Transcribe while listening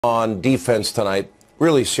On defense tonight,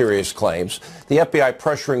 really serious claims. The FBI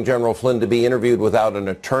pressuring General Flynn to be interviewed without an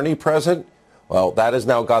attorney present. Well, that has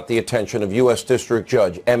now got the attention of U.S. District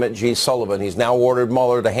Judge Emmett G. Sullivan. He's now ordered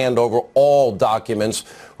Mueller to hand over all documents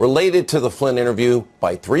related to the Flynn interview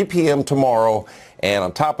by 3 p.m. tomorrow. And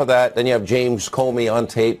on top of that, then you have James Comey on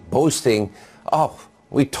tape boasting, oh,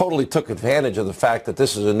 we totally took advantage of the fact that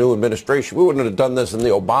this is a new administration. We wouldn't have done this in the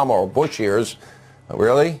Obama or Bush years.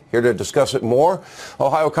 Really? Here to discuss it more,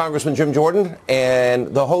 Ohio Congressman Jim Jordan and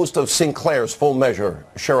the host of Sinclair's Full Measure,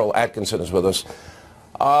 Cheryl Atkinson, is with us.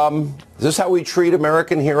 Is this how we treat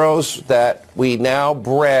American heroes, that we now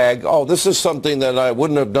brag, oh, this is something that I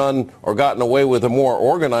wouldn't have done or gotten away with a more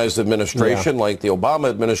organized administration like the Obama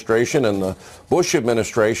administration and the Bush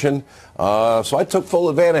administration, so I took full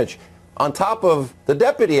advantage. On top of the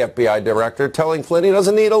deputy FBI director telling Flynn he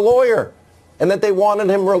doesn't need a lawyer and that they wanted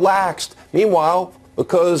him relaxed. Meanwhile,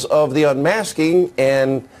 because of the unmasking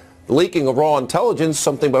and the leaking of raw intelligence,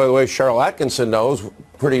 something, by the way, Cheryl Atkinson knows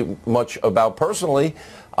pretty much about personally,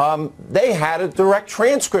 they had a direct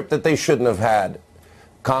transcript that they shouldn't have had.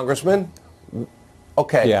 Congressman,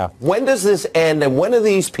 okay, when does this end and when do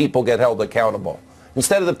these people get held accountable?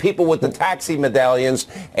 Instead of the people with the taxi medallions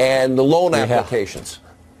and the loan applications.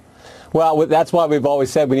 Well, that's why we've always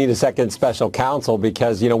said we need a second special counsel,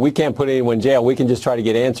 because, you know, we can't put anyone in jail. We can just try to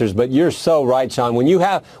get answers. But you're so right, Sean. When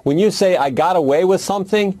you say I got away with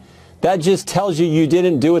something, that just tells you you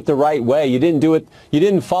didn't do it the right way. You didn't do it. You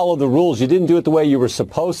didn't follow the rules. You didn't do it the way you were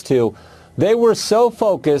supposed to. They were so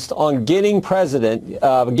focused on getting President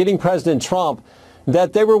Trump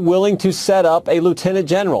that they were willing to set up a lieutenant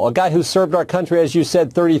general, a guy who served our country, as you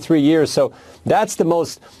said, 33 years. So that's the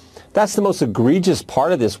most egregious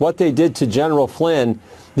part of this, what they did to General Flynn.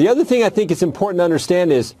 The other thing I think is important to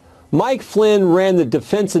understand is Mike Flynn ran the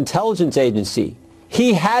Defense Intelligence Agency.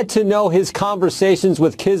 He had to know his conversations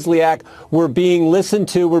with Kislyak were being listened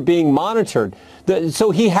to, were being monitored.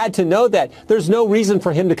 So he had to know that. There's no reason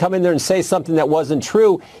for him to come in there and say something that wasn't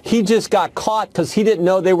true. He just got caught because he didn't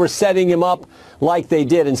know they were setting him up like they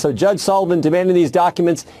did. And so Judge Sullivan demanding these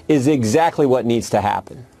documents is exactly what needs to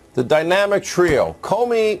happen. The dynamic trio,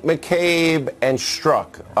 Comey, McCabe, and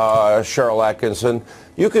Strzok, Cheryl Atkinson.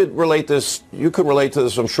 You could relate to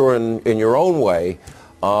this, I'm sure, in your own way,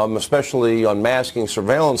 especially on masking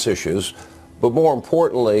surveillance issues. But more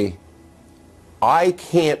importantly, I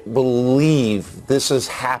can't believe this has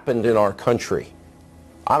happened in our country.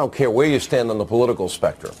 I don't care where you stand on the political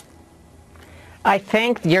spectrum. I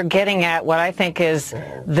think you're getting at what I think is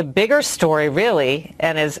the bigger story, really,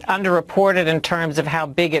 and is underreported in terms of how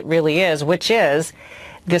big it really is, which is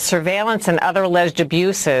the surveillance and other alleged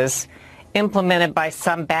abuses implemented by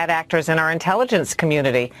some bad actors in our intelligence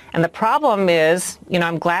community. And the problem is, you know,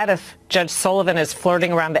 I'm glad if Judge Sullivan is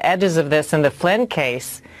flirting around the edges of this in the Flynn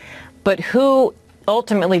case, but who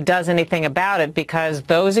ultimately does anything about it? Because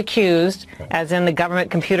those accused, as in the government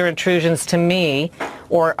computer intrusions to me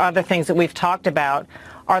or other things that we've talked about,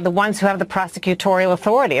 are the ones who have the prosecutorial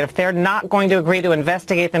authority. And if they're not going to agree to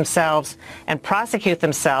investigate themselves and prosecute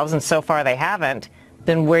themselves, and so far they haven't,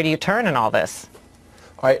 then where do you turn in all this?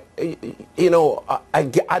 I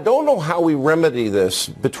don't know how we remedy this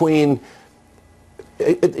between...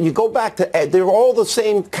 You go back to, they're all the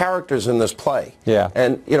same characters in this play. Yeah.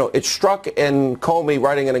 And, you know, it's Strzok and Comey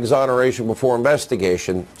writing an exoneration before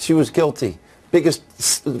investigation. She was guilty. Biggest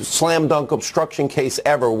slam dunk obstruction case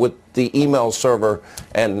ever with the email server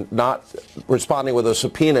and not responding with a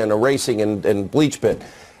subpoena and erasing and bleach bit.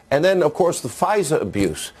 And then, of course, the FISA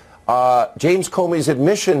abuse. James Comey's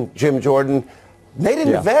admission, Jim Jordan, they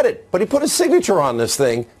didn't vet it, but he put his signature on this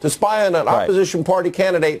thing to spy on an opposition party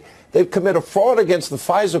candidate. They've committed fraud against the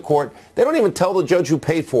FISA court. They don't even tell the judge who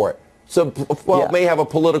paid for it. So, well, it may have a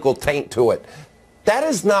political taint to it. That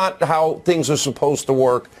is not how things are supposed to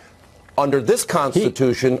work under this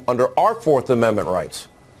Constitution, under our Fourth Amendment rights.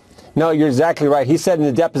 No, you're exactly right. He said in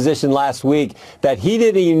the deposition last week that he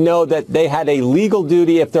didn't even know that they had a legal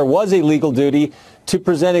duty, if there was a legal duty, to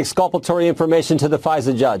present exculpatory information to the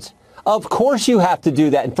FISA judge. Of course you have to do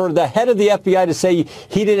that. And for the head of the FBI to say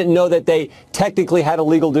he didn't know that they technically had a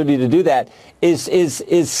legal duty to do that is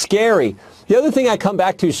scary. The other thing I come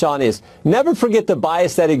back to, Sean, is never forget the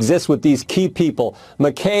bias that exists with these key people.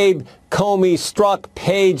 McCabe, Comey, Strzok,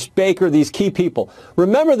 Page, Baker, these key people.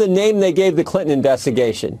 Remember the name they gave the Clinton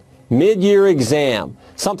investigation. Mid-year exam.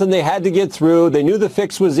 Something they had to get through. They knew the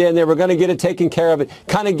fix was in. They were going to get it taken care of,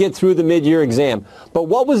 kind of get through the mid-year exam. But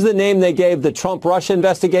what was the name they gave the Trump-Russia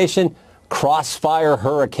investigation? Crossfire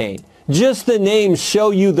Hurricane. Just the names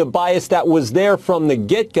show you the bias that was there from the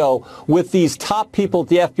get-go with these top people at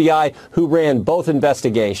the FBI who ran both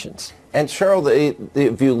investigations. And Cheryl,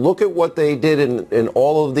 if you look at what they did in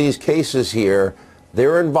all of these cases here,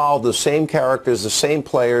 they're involved, the same characters, the same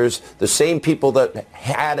players, the same people that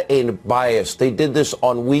had a bias. They did this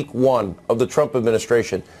on week 1 of the Trump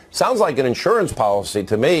administration. Sounds like an insurance policy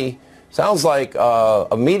to me. Sounds like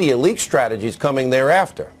a media leak strategy is coming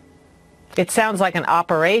thereafter. It sounds like an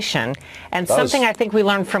operation. And something I think we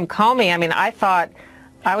learned from Comey, I mean,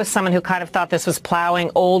 I was someone who kind of thought this was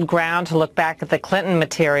plowing old ground to look back at the Clinton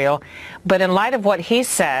material. But in light of what he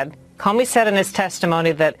said, Comey said in his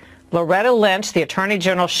testimony that Loretta Lynch, the Attorney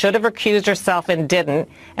General, should have recused herself and didn't,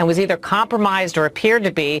 and was either compromised or appeared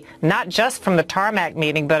to be, not just from the tarmac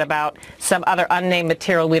meeting, but about some other unnamed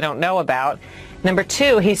material we don't know about. Number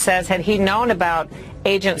 2, he says, had he known about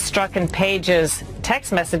Agent Strzok and Page's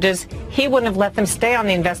text messages, he wouldn't have let them stay on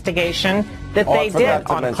the investigation that they did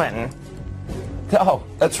on Clinton. No,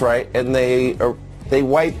 that's right. And they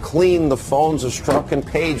wiped clean the phones of Strzok and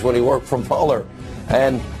Page when he worked for Mueller.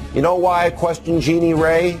 And you know why I question Jeannie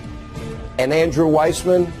Ray and Andrew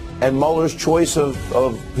Weissman and Mueller's choice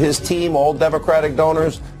of his team, all Democratic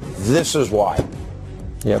donors? This is why.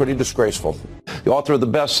 Yep. Pretty disgraceful. The author of the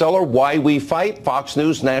bestseller, Why We Fight, Fox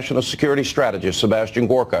News national security strategist Sebastian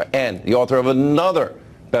Gorka, and the author of another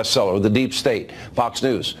bestseller, The Deep State, Fox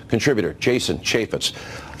News contributor Jason Chaffetz.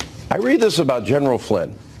 I read this about General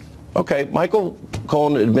Flynn. Okay, Michael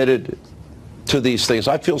Cohen admitted to these things.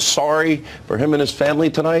 I feel sorry for him and his family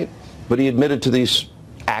tonight, but he admitted to these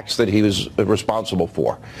acts that he was responsible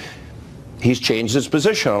for. He's changed his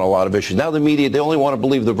position on a lot of issues. Now the media, they only want to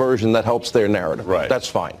believe the version that helps their narrative. Right. That's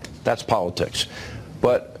fine. That's politics.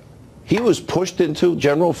 But he was pushed into,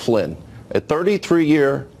 General Flynn, a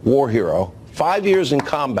 33-year war hero, 5 years in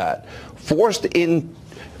combat, forced in,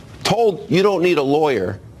 told you don't need a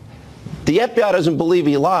lawyer. The FBI doesn't believe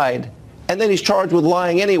he lied, and then he's charged with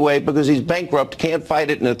lying anyway because he's bankrupt, can't fight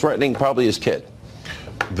it, and they're threatening probably his kid.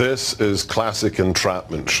 This is classic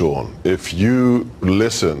entrapment, Sean. If you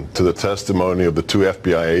listen to the testimony of the 2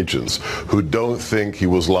 FBI agents who don't think he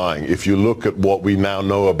was lying, if you look at what we now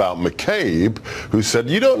know about McCabe, who said,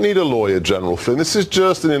 you don't need a lawyer, General Flynn, this is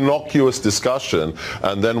just an innocuous discussion,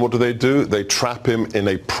 and then what do? They trap him in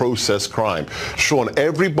a process crime. Sean,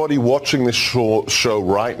 everybody watching this show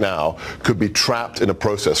right now could be trapped in a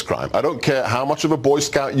process crime. I don't care how much of a Boy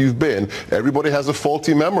Scout you've been, everybody has a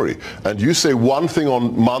faulty memory. And you say one thing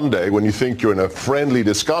on Monday when you think you're in a friendly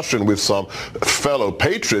discussion with some fellow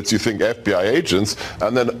patriots, you think FBI agents,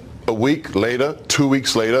 and then a week later, 2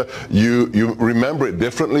 weeks later, you remember it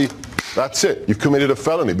differently. That's it. You've committed a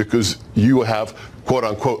felony because you have, quote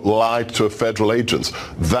unquote, lied to a federal agent.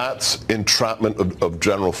 That's entrapment of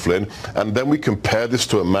General Flynn. And then we compare this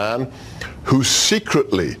to a man who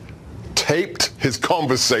secretly taped his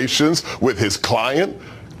conversations with his client.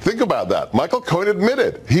 Think about that. Michael Cohen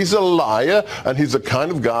admitted he's a liar, and he's the kind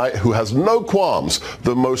of guy who has no qualms.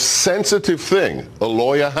 The most sensitive thing a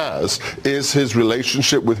lawyer has is his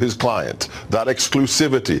relationship with his client, that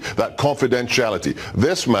exclusivity, that confidentiality.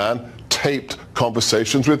 This man taped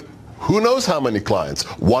conversations with who knows how many clients.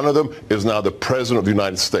 One of them is now the President of the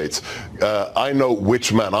United States. I know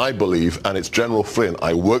which man I believe, and it's General Flynn.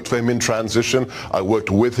 I worked for him in transition. I worked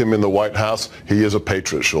with him in the White House. He is a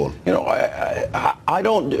patriot, Sean. You know, I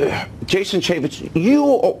don't, Jason Chaffetz,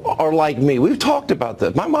 you are like me. We've talked about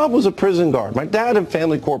this. My mom was a prison guard. My dad in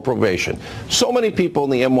family court probation. So many people in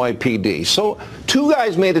the NYPD. So 2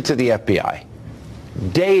 guys made it to the FBI.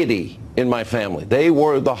 Deity in my family. They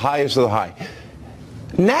were the highest of the high.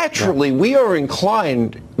 Naturally, we are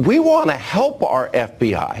inclined, we want to help our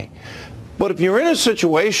FBI. But if you're in a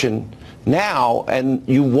situation now and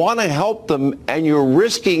you want to help them and you're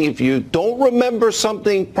risking, if you don't remember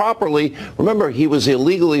something properly, remember he was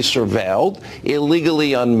illegally surveilled,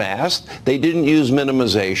 illegally unmasked, they didn't use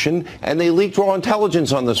minimization, and they leaked raw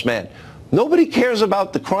intelligence on this man. Nobody cares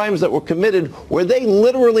about the crimes that were committed where they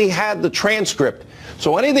literally had the transcript.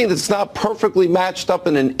 So anything that's not perfectly matched up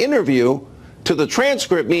in an interview to the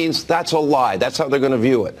transcript means that's a lie. That's how they're going to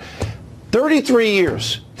view it. 33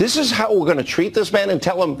 years. This is how we're going to treat this man and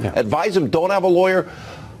tell him, advise him, don't have a lawyer.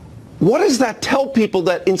 What does that tell people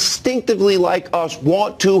that instinctively, like us,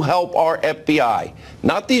 want to help our FBI?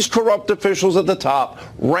 Not these corrupt officials at the top,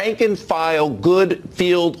 rank and file, good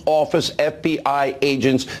field office FBI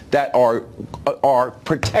agents that are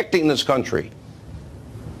protecting this country.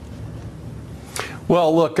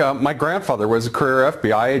 Well, look, my grandfather was a career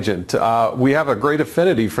FBI agent. We have a great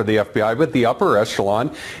affinity for the FBI, but the upper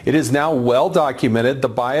echelon, it is now well documented, the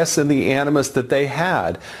bias and the animus that they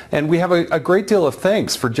had. And we have a great deal of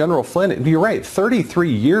thanks for General Flynn. You're right,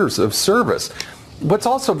 33 years of service. What's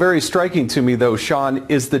also very striking to me, though, Sean,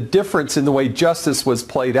 is the difference in the way justice was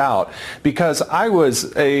played out. Because I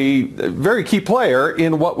was a very key player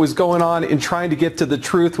in what was going on in trying to get to the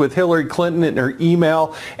truth with Hillary Clinton and her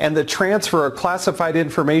email and the transfer of classified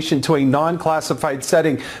information to a non-classified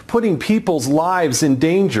setting, putting people's lives in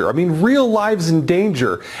danger. I mean, real lives in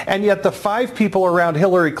danger. And yet the 5 people around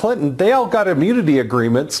Hillary Clinton, they all got immunity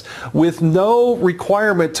agreements with no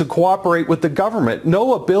requirement to cooperate with the government,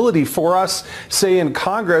 no ability for us, say in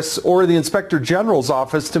Congress or the Inspector General's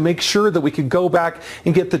office, to make sure that we could go back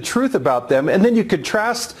and get the truth about them. And then you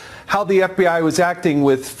contrast how the FBI was acting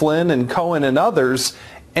with Flynn and Cohen and others,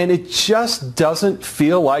 and it just doesn't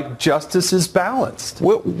feel like justice is balanced.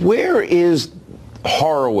 Where is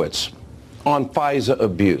Horowitz on FISA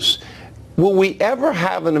abuse? Will we ever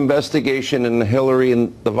have an investigation into Hillary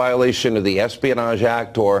and the violation of the Espionage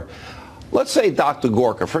Act? Or let's say Dr.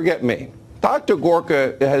 Gorka, forget me. Dr.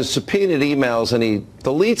 Gorka has subpoenaed emails and he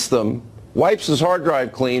deletes them, wipes his hard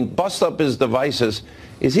drive clean, busts up his devices.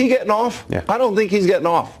 Is he getting off? Yeah. I don't think he's getting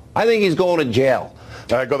off. I think he's going to jail.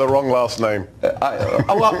 I got the wrong last name.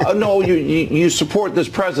 No, you support this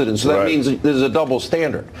president, so that Right. means there's a double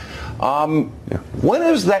standard. When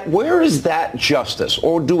is that? Where is that justice?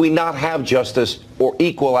 Or do we not have justice or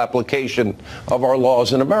equal application of our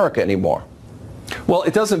laws in America anymore? Well,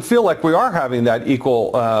 it doesn't feel like we are having that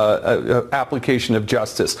equal application of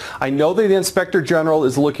justice. I know that the Inspector General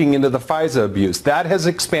is looking into the FISA abuse. That has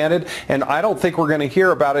expanded, and I don't think we're going to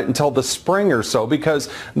hear about it until the spring or so, because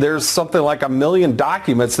there's something like 1 million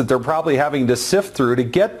documents that they're probably having to sift through to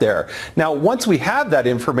get there. Now, once we have that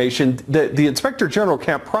information, the Inspector General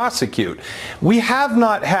can't prosecute. We have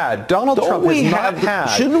not had, Donald Trump has not had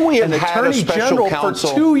shouldn't we have an had a Attorney special General counsel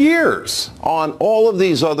for 2 years. On all of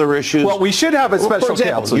these other issues? Well, we should have a special for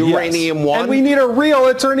example, counsel. Uranium yes. One. And we need a real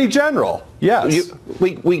Attorney General. Yes.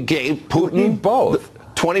 We gave Putin We need both.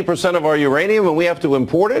 20% of our uranium and we have to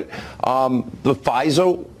import it. The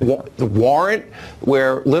FISA the warrant,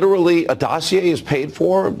 where literally a dossier is paid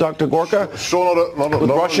for, Dr. Gorka, with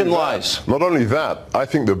Russian lies. Not only that, I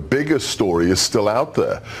think the biggest story is still out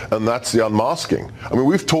there, and that's the unmasking. I mean,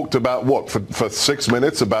 we've talked about, for 6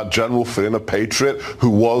 minutes, about General Flynn, a patriot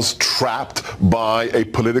who was trapped by a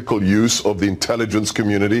political use of the intelligence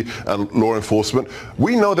community and law enforcement.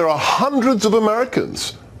 We know there are hundreds of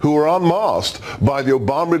Americans who were unmasked by the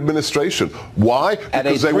Obama administration. Why?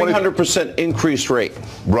 Because at a 300% increased rate.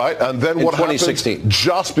 Right, and then what happens? 2016.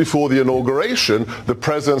 Just before the inauguration, the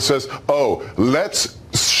president says, oh, let's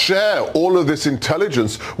share all of this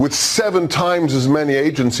intelligence with 7 times as many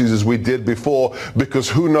agencies as we did before, because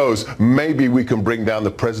who knows, maybe we can bring down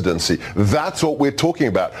the presidency. That's what we're talking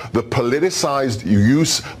about. The politicized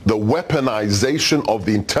use, the weaponization of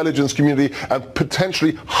the intelligence community, and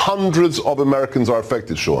potentially hundreds of Americans are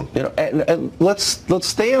affected, Sean. You know, and let's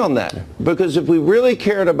stay on that, because if we really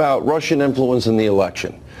cared about Russian influence in the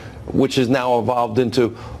election, which has now evolved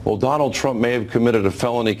into, well, Donald Trump may have committed a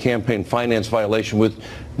felony campaign finance violation, with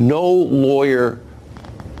no lawyer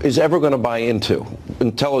is ever going to buy into,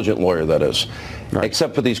 intelligent lawyer that is, right,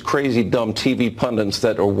 except for these crazy dumb TV pundits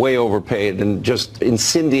that are way overpaid and just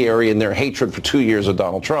incendiary in their hatred for 2 years of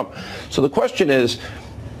Donald Trump. So the question is,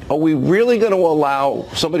 are we really going to allow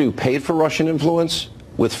somebody who paid for Russian influence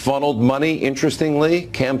with funneled money, interestingly,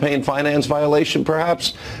 campaign finance violation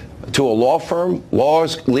perhaps, to a law firm,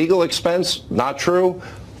 legal expense, not true,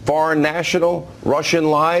 foreign national, Russian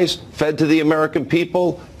lies, fed to the American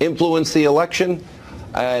people, influenced the election,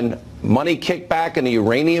 and money kickback and a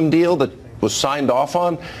uranium deal that was signed off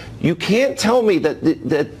on? You can't tell me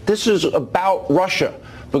that this is about Russia,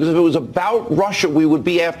 because if it was about Russia, we would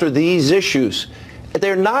be after these issues.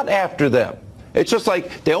 They're not after them. It's just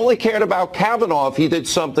like they only cared about Kavanaugh if he did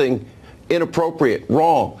something inappropriate,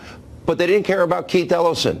 wrong. But they didn't care about Keith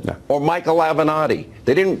Ellison or Michael Avenatti.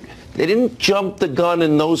 They didn't jump the gun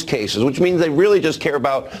in those cases, which means they really just care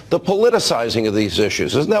about the politicizing of these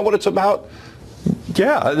issues. Isn't that what it's about?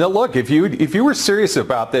 Yeah, now look, if you were serious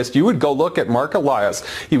about this, you would go look at Mark Elias.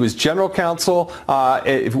 He was general counsel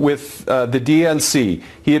with the DNC.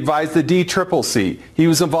 He advised the DCCC. He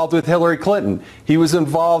was involved with Hillary Clinton. He was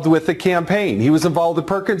involved with the campaign. He was involved with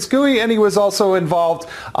Perkins Coie, and he was also involved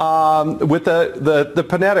with the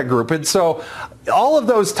Panetta Group. And so all of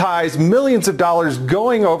those ties, millions of dollars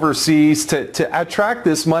going overseas to attract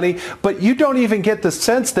this money, but you don't even get the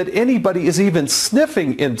sense that anybody is even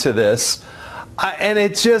sniffing into this. And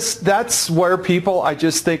it's just, that's where people, I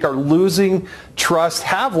just think, are losing trust,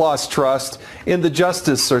 have lost trust in the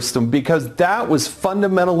justice system, because that was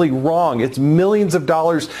fundamentally wrong. It's millions of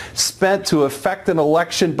dollars spent to affect an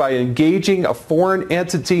election by engaging a foreign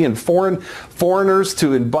entity and foreigners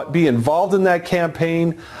to be involved in that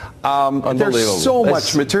campaign. There's so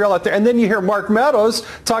much material out there. And then you hear Mark Meadows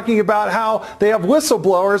talking about how they have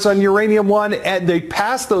whistleblowers on Uranium One, and they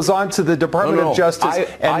pass those on to the Department of Justice,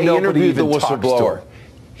 and nobody even talks to him.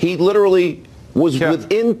 He literally was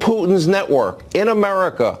within Putin's network in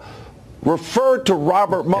America, referred to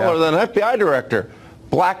Robert Mueller, then FBI director,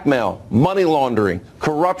 blackmail, money laundering,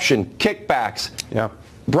 corruption, kickbacks,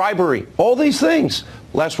 bribery, all these things.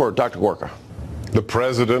 Last word, Dr. Gorka. The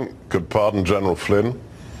president could pardon General Flynn,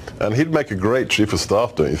 and he'd make a great chief of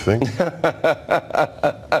staff, don't you think?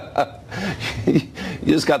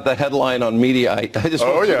 You just got the headline on Mediaite. I just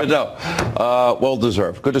want you to know. Well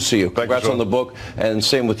deserved. Good to see you. Congrats on the book, and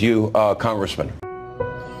same with you, Congressman.